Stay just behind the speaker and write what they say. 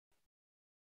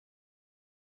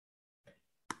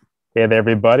Hey there,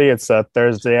 everybody. It's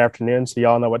Thursday afternoon, so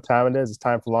y'all know what time it is. It's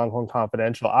time for Longhorn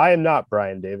Confidential. I am not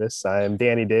Brian Davis. I am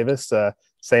Danny Davis.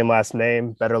 Same last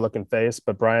name, better looking face,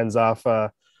 but Brian's off.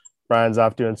 Brian's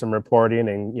off doing some reporting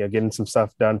and getting some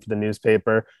stuff done for the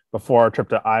newspaper before our trip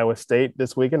to Iowa State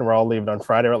this weekend. We're all leaving on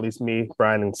Friday, or at least me,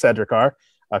 Brian, and Cedric are.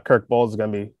 Kirk Bowles is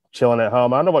going to be chilling at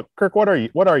home. I don't know what Kirk. What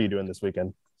are you doing this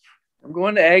weekend? I'm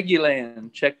going to Aggie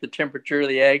Land. Check the temperature of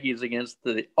the Aggies against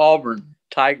the Auburn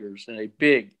Tigers in a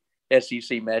big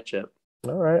SEC matchup.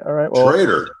 All right, all right. Well,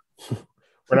 Traitor.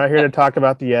 we're not here to talk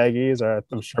about the Aggies.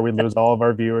 I'm sure we'd lose all of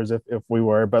our viewers if we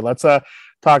were. But let's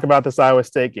talk about this Iowa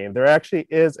State game. There actually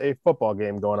is a football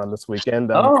game going on this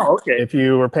weekend. Okay. If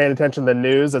you were paying attention to the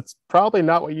news, it's probably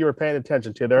not what you were paying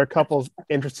attention to. There are a couple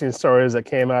interesting stories that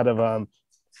came out of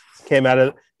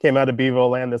Bevo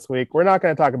Land this week. We're not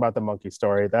going to talk about the monkey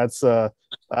story. That's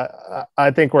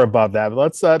I think we're above that.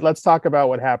 But let's talk about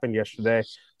what happened yesterday.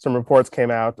 Some reports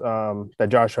came out that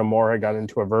Joshua Moore had got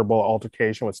into a verbal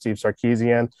altercation with Steve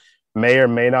Sarkisian, may or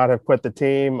may not have quit the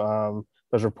team.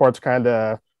 Those reports kind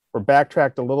of were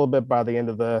backtracked a little bit by the end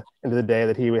of the day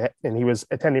that he was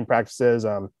attending practices.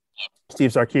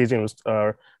 Steve Sarkisian was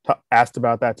asked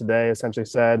about that today. Essentially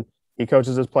said he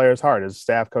coaches his players hard. His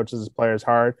staff coaches his players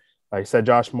hard. He said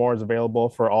Josh Moore is available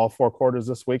for all four quarters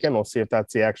this weekend. We'll see if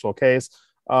that's the actual case.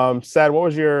 Sad, what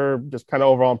was your just kind of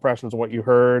overall impressions of what you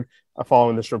heard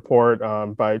following this report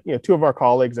by two of our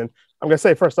colleagues? And I'm going to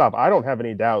say, first off, I don't have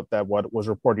any doubt that what was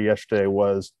reported yesterday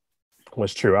was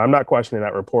true. I'm not questioning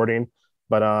that reporting,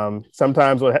 but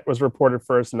sometimes what was reported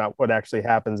first and not what actually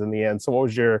happens in the end. So what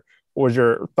was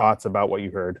your thoughts about what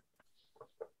you heard?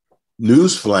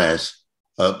 Newsflash.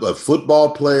 A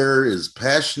football player is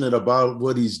passionate about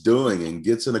what he's doing and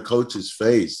gets in a coach's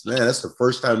face. Man, that's the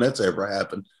first time that's ever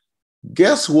happened.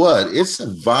 Guess what? It's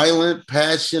a violent,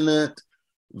 passionate,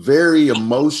 very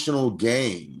emotional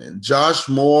game. And Josh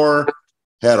Moore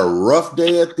had a rough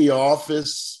day at the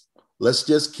office. Let's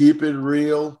just keep it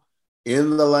real.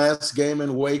 In the last game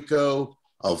in Waco,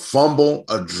 a fumble,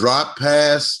 a drop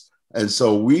pass. And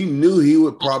so we knew he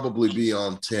would probably be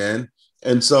on 10.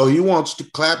 And so he wants to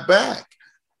clap back.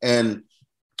 And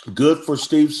good for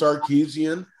Steve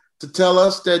Sarkisian to tell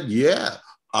us that, yeah,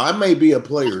 I may be a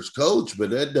player's coach,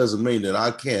 but that doesn't mean that I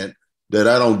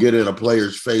don't get in a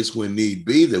player's face when need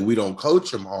be, that we don't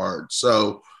coach him hard.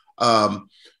 So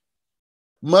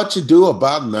much ado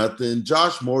about nothing.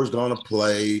 Josh Moore's going to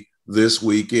play this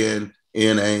weekend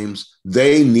in Ames.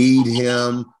 They need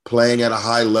him playing at a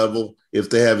high level if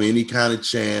they have any kind of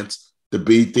chance to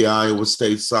beat the Iowa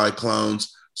State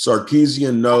Cyclones.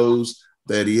 Sarkisian knows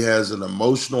that he has an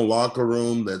emotional locker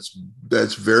room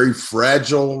that's very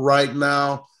fragile right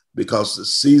now because the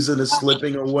season is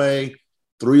slipping away.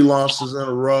 3 losses in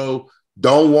a row.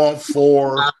 Don't want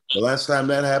 4. The last time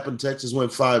that happened, Texas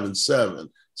went 5-7.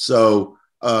 So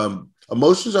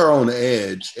emotions are on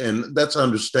edge, and that's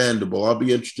understandable. I'll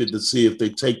be interested to see if they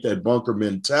take that bunker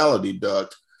mentality,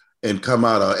 Duck, and come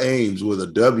out of Ames with a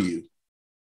W.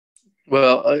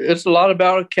 Well, it's a lot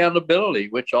about accountability,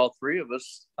 which all three of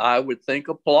us, I would think,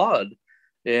 applaud.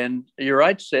 And you're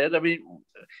right, Sid. I mean,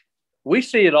 we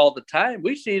see it all the time.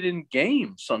 We see it in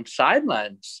games on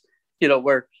sidelines,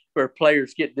 where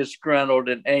players get disgruntled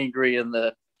and angry in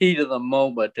the heat of the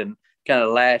moment and kind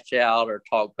of lash out or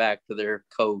talk back to their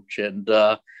coach. And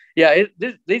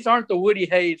these aren't the Woody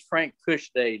Hayes, Frank Kush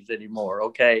days anymore.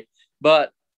 Okay.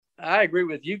 But I agree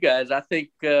with you guys. I think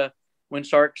when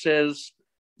Sark says,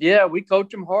 yeah, we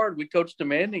coach them hard, we coach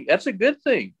demanding, that's a good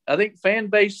thing. I think fan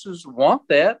bases want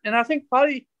that. And I think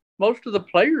probably most of the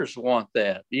players want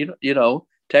that.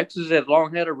 Texas has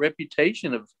long had a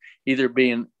reputation of either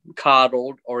being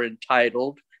coddled or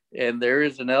entitled, and there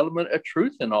is an element of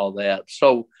truth in all that.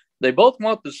 So they both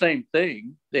want the same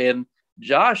thing. And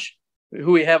Josh,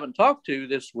 who we haven't talked to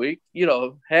this week,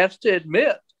 has to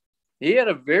admit he had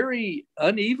a very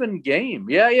uneven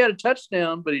game. Yeah, he had a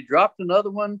touchdown, but he dropped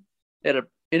another one at an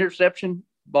interception,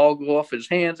 ball go off his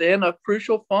hands, and a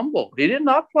crucial fumble. He did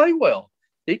not play well.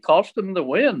 He cost them the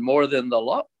win more than the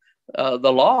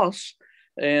loss.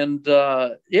 And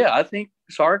I think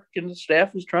Sark and the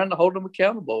staff is trying to hold him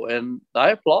accountable, and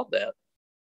I applaud that.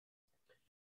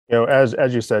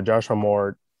 As you said, Joshua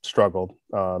Moore struggled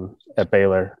at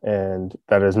Baylor, and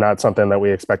that is not something that we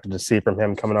expected to see from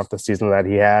him coming off the season that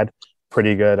he had.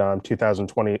 Pretty good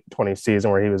 2020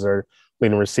 season where he was our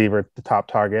leading receiver, the top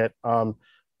target.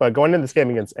 But going into this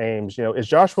game against Ames, is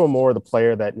Joshua Moore the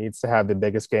player that needs to have the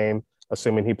biggest game,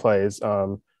 assuming he plays,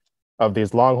 of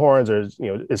these Longhorns, or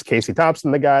is Casey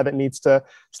Thompson the guy that needs to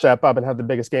step up and have the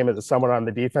biggest game? Is it someone on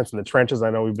the defense in the trenches?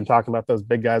 I know we've been talking about those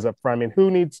big guys up front. I mean,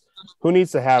 who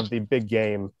needs to have the big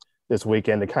game this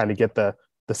weekend to kind of get the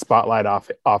spotlight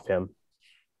off him?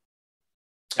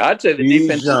 I'd say the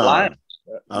defensive line.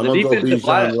 I'm going to go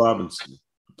Bijan Robinson.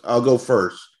 I'll go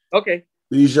first. Okay.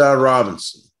 Bijan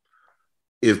Robinson.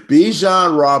 If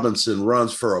Bijan Robinson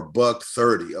runs for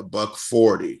 $130,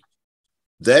 $140,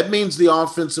 that means the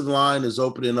offensive line is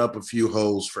opening up a few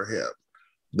holes for him.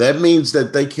 That means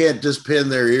that they can't just pin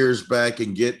their ears back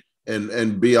and get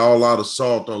and be all out of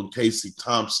salt on Casey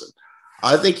Thompson.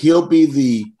 I think he'll be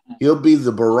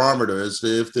the barometer as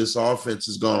to if this offense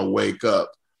is going to wake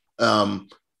up.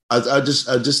 I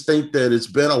just think that it's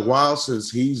been a while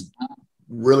since he's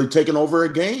really taken over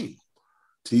a game.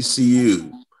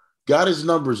 TCU got his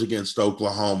numbers against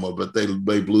Oklahoma, but they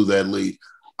blew that lead.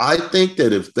 I think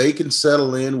that if they can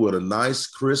settle in with a nice,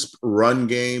 crisp run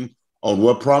game on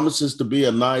what promises to be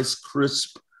a nice,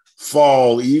 crisp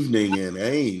fall evening in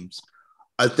Ames,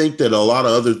 I think that a lot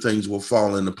of other things will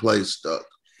fall into place, Doug.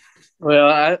 Well,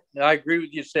 I agree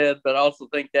with you, Sid, but I also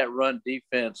think that run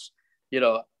defense,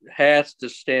 has to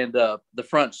stand up. The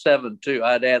front seven, too.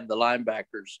 I'd add the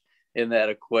linebackers in that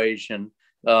equation.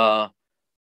 Breece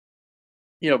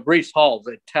Hall's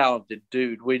a talented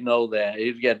dude. We know that.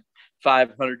 He's got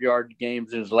 500-yard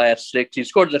games in his last 6. He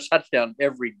scored a touchdown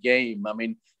every game. I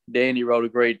mean, Danny wrote a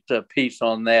great piece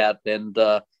on that. And,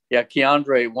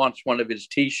 Keandre wants one of his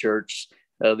T-shirts,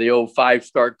 the old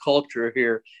 5-star culture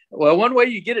here. Well, one way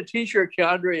you get a T-shirt,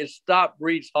 Keandre, is stop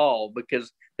Breece Hall,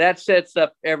 because that sets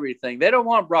up everything. They don't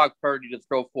want Brock Purdy to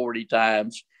throw 40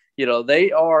 times.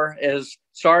 They are, as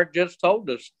Sark just told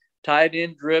us, tight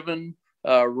end driven,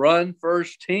 run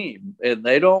first team, and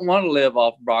they don't want to live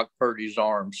off Brock Purdy's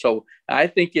arm. So I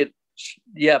think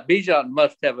Bijan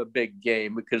must have a big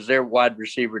game because their wide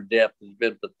receiver depth has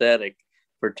been pathetic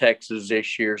for Texas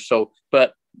this year. So,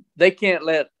 but they can't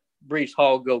let Breece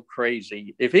Hall go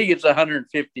crazy. If he gets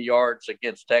 150 yards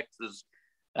against Texas,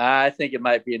 I think it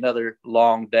might be another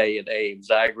long day at Ames.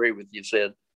 I agree with you,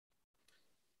 Sid.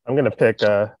 I'm going to pick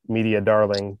media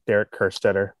darling Derek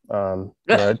Kerstetter.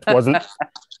 It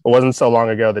wasn't so long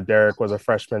ago that Derek was a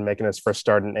freshman making his first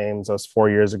start in Ames. That was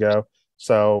 4 years ago.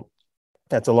 So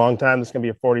that's a long time. This is going to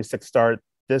be a 46 start.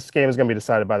 This game is going to be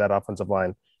decided by that offensive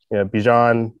line.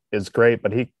 Bijan is great,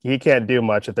 but he can't do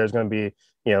much if there's going to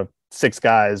be 6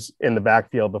 guys in the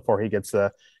backfield before he gets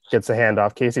the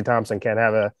handoff. Casey Thompson can't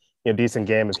have a decent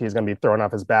game if he's going to be throwing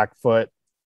off his back foot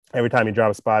every time he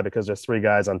drops by because there's 3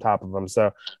 guys on top of him.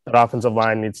 So that offensive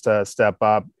line needs to step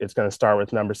up. It's going to start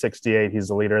with number 68. He's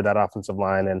the leader of that offensive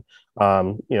line. And,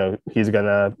 he's going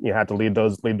to have to lead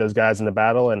those guys in the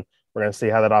battle. And we're going to see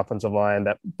how that offensive line,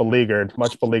 that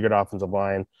much beleaguered offensive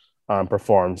line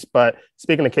performs. But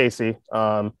speaking of Casey,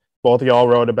 both of y'all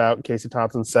wrote about Casey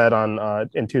Thompson said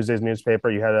in Tuesday's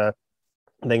newspaper. You had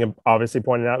I think obviously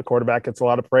pointing out the quarterback gets a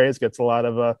lot of praise, gets a lot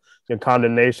of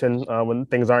condemnation when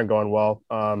things aren't going well.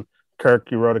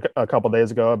 Kirk, you wrote a couple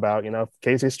days ago about,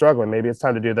 Casey's struggling. Maybe it's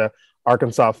time to do the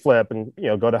Arkansas flip and,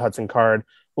 go to Hudson Card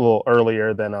a little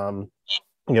earlier than,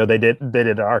 they did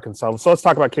at Arkansas. So let's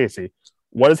talk about Casey.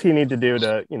 What does he need to do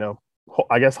to,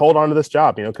 I guess, hold on to this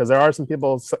job, because there are some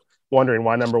people wondering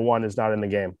why number 1 is not in the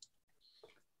game.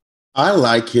 I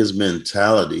like his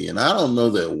mentality, and I don't know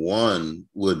that one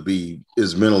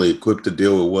is mentally equipped to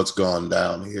deal with what's gone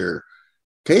down here.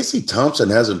 Casey Thompson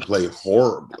hasn't played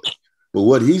horribly, but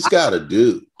what he's got to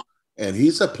do, and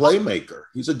he's a playmaker.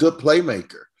 He's a good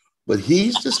playmaker, but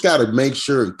he's just got to make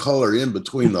sure and color in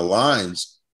between the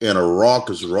lines in a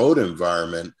raucous road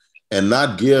environment and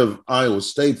not give Iowa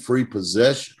State free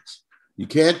possessions. You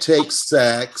can't take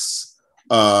sacks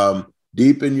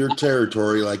deep in your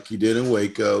territory like you did in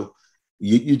Waco.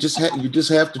 You just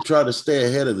have to try to stay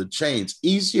ahead of the chains.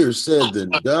 Easier said than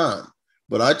done,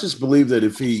 but I just believe that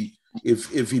if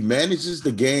he manages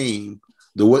the game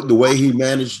the way he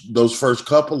managed those first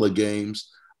couple of games,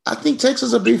 I think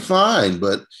Texas will be fine.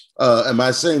 But am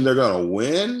I saying they're going to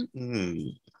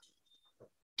win?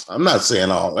 I'm not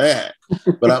saying all that,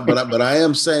 but I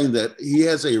am saying that he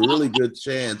has a really good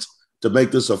chance to make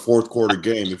this a fourth quarter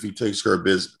game if he takes care of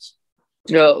business.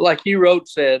 Like you wrote,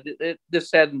 said, this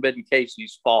hadn't been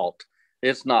Casey's fault.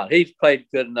 It's not. He's played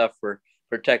good enough for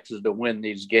Texas to win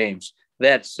these games.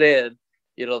 That said,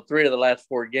 3 of the last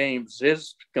 4 games,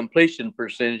 his completion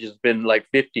percentage has been like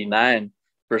 59%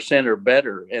 or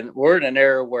better. And we're in an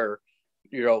era where,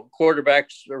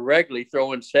 quarterbacks are regularly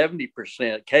throwing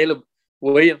 70%. Caleb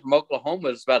Williams from Oklahoma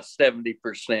is about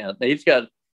 70%. He's got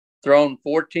thrown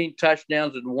 14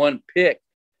 touchdowns and 1 pick.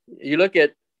 You look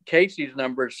at Casey's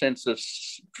numbers since the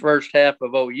first half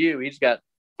of OU, he's got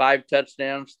 5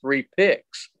 touchdowns, 3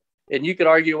 picks. And you could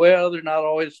argue, well, they're not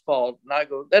always fault. And I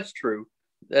go, that's true.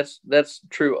 That's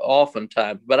true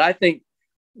oftentimes. But I think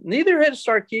neither has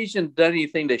Sarkisian done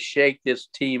anything to shake this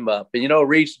team up. And,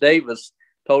 Reese Davis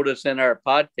told us in our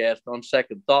podcast on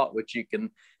Second Thought, which you can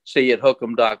see at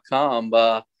hook'em.com,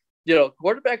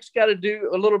 quarterbacks got to do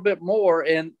a little bit more,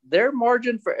 and their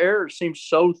margin for error seems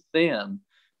so thin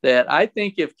that I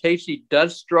think if Casey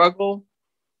does struggle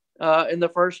in the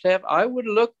first half, I would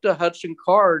look to Hudson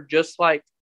Card just like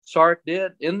Sark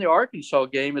did in the Arkansas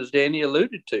game, as Danny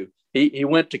alluded to. He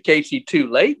went to Casey too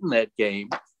late in that game,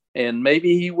 and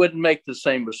maybe he wouldn't make the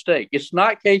same mistake. It's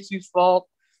not Casey's fault,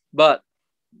 but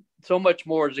so much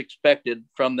more is expected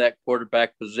from that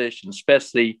quarterback position,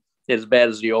 especially as bad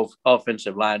as the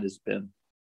offensive line has been.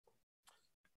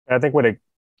 I think when it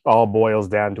all boils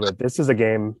down to it, this is a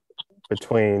game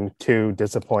between two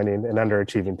disappointing and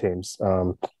underachieving teams.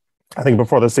 I think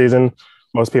before the season,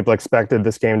 most people expected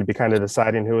this game to be kind of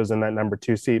deciding who was in that number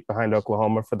 2 seat behind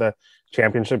Oklahoma for the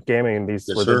championship game. I mean, these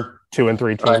were the 2 and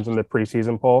 3 teams in the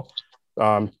preseason poll.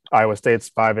 Iowa State's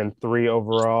 5-3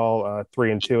 overall,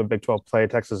 3-2 in Big 12 play.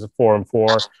 Texas is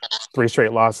 4-4, 3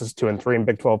 straight losses, 2-3 in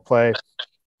Big 12 play.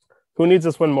 Who needs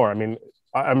this win more? I mean,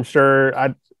 I'm sure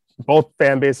both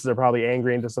fan bases are probably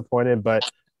angry and disappointed, but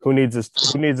who needs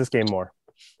this game more?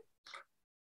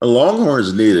 The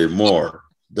Longhorns need it more.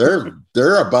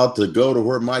 They're about to go to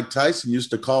where Mike Tyson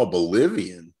used to call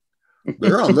Bolivian.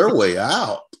 They're on their way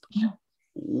out.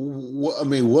 I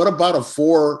mean, what about a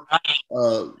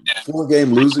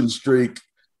 4-game losing streak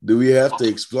do we have to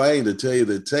explain to tell you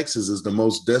that Texas is the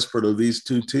most desperate of these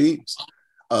two teams?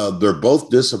 They're both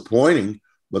disappointing,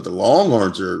 but the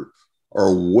Longhorns are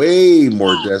way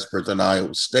more desperate than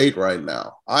Iowa State right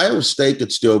now. Iowa State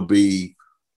could still be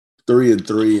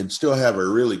 3-3 and still have a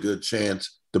really good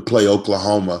chance to play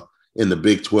Oklahoma in the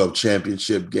Big 12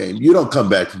 championship game. You don't come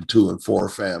back from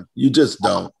 2-4, fam. You just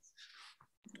don't.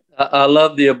 I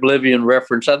love the Oblivion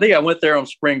reference. I think I went there on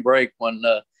spring break one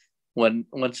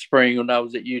spring when I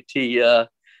was at UT.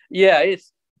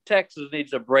 It's Texas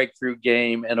needs a breakthrough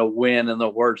game and a win in the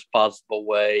worst possible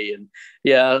way. And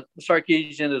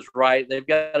Sarkisian is right. They've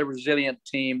got a resilient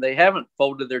team. They haven't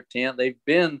folded their tent. They've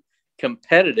been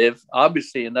competitive,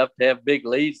 obviously enough to have big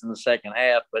leads in the second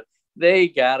half, but they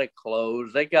got to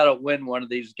close. They got to win one of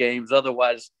these games.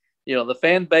 Otherwise, the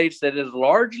fan base that is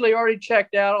largely already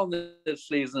checked out on this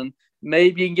season,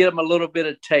 maybe you can get them a little bit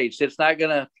of taste. It's not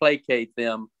going to placate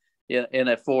them in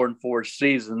a 4-4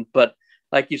 season. But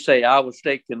like you say, Iowa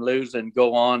State can lose and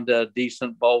go on to a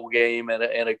decent bowl game and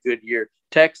a good year.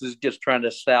 Texas is just trying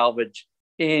to salvage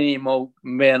any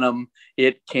momentum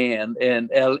it can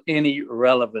and any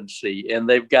relevancy. And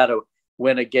they've got to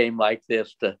win a game like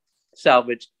this to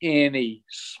salvage any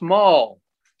small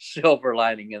silver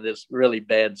lining in this really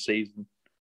bad season.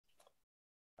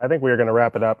 I think we are going to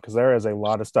wrap it up because there is a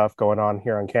lot of stuff going on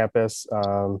here on campus.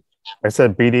 I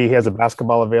said BD, he has a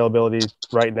basketball availability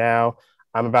right now.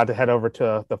 I'm about to head over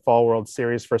to the Fall World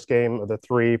Series first game of the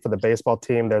 3 for the baseball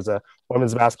team. There's a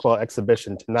women's basketball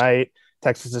exhibition tonight.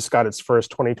 Texas just got its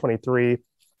first 2023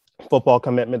 football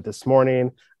commitment this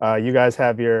morning. You guys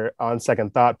have your On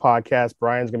Second Thought podcast.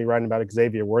 Brian's going to be writing about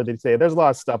Xavier Worthy today. There's a lot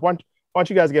of stuff. Why don't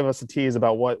you guys give us a tease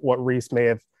about what Reese may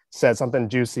have said, something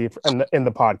juicy in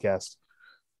the podcast?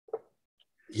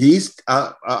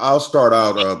 I'll start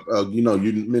out.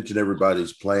 You mentioned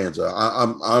everybody's plans.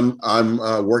 I'm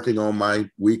working on my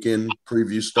weekend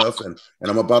preview stuff, and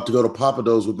I'm about to go to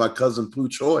Papados with my cousin Pooh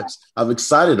Choice. I'm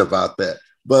excited about that.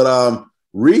 But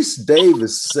Reese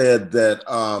Davis said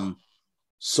that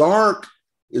Sark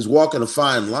is walking a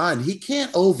fine line. He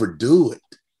can't overdo it.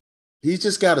 He's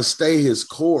just got to stay his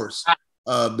course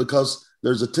because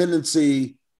there's a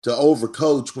tendency to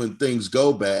overcoach when things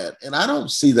go bad. And I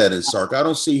don't see that in Sark. I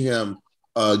don't see him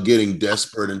getting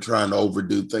desperate and trying to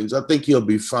overdo things. I think he'll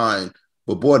be fine.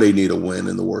 But, boy, they need a win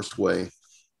in the worst way.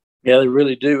 Yeah, they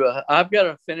really do. I've got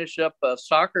to finish up a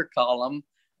soccer column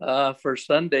for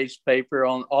Sunday's paper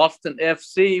on Austin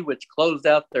FC, which closed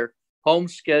out their home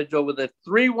schedule with a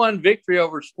 3-1 victory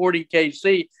over Sporting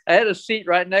KC. I had a seat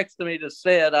right next to me that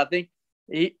said, I think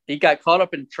he got caught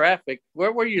up in traffic.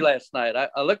 Where were you last night?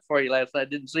 I looked for you last night.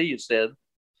 Didn't see you, Sid.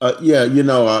 It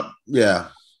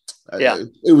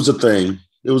was a thing.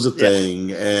 It was a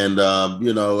thing. And,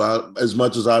 as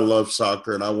much as I love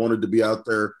soccer and I wanted to be out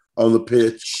there on the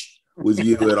pitch with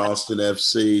you at Austin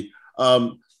FC,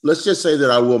 let's just say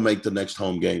that I will make the next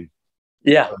home game.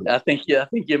 Yeah, I think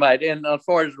you might. And as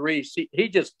far as Reese, he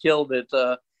just killed it.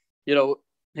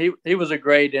 He was a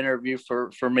great interview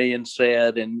for me and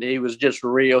Sid, and he was just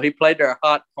real. He played our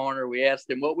hot corner. We asked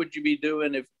him, what would you be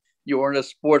doing if you weren't a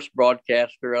sports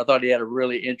broadcaster? I thought he had a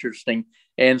really interesting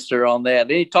answer on that.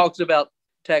 And he talks about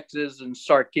Texas and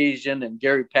Sarkisian and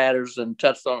Gary Patterson,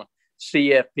 touched on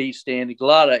CFP standings. A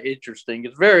lot of interesting.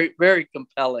 It's very, very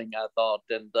compelling, I thought.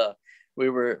 And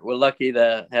we're lucky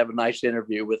to have a nice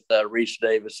interview with Reese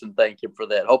Davis, and thank him for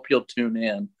that. Hope you'll tune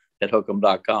in at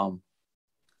hook'em.com.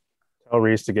 Tell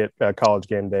Reese to get College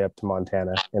Game Day up to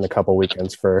Montana in a couple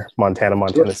weekends for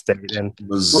Montana State. And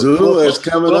Missoula is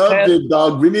coming up, big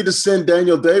dog. We need to send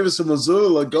Daniel Davis to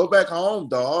Missoula. Go back home,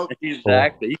 dog.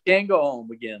 Exactly. He can't go home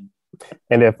again.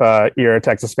 And if you're a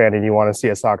Texas fan and you want to see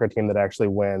a soccer team that actually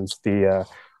wins, the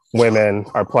women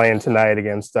are playing tonight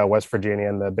against West Virginia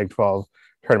in the Big 12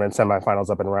 tournament semifinals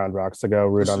up in Round Rock. So go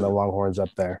root on the Longhorns up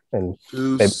there and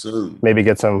maybe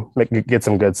get some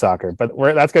good soccer. But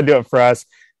that's going to do it for us.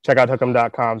 Check out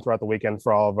hook'em.com throughout the weekend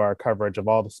for all of our coverage of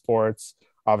all the sports.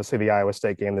 Obviously, the Iowa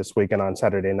State game this weekend on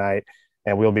Saturday night.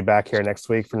 And we'll be back here next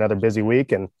week for another busy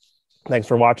week. And thanks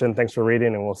for watching. Thanks for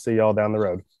reading. And we'll see you all down the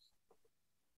road.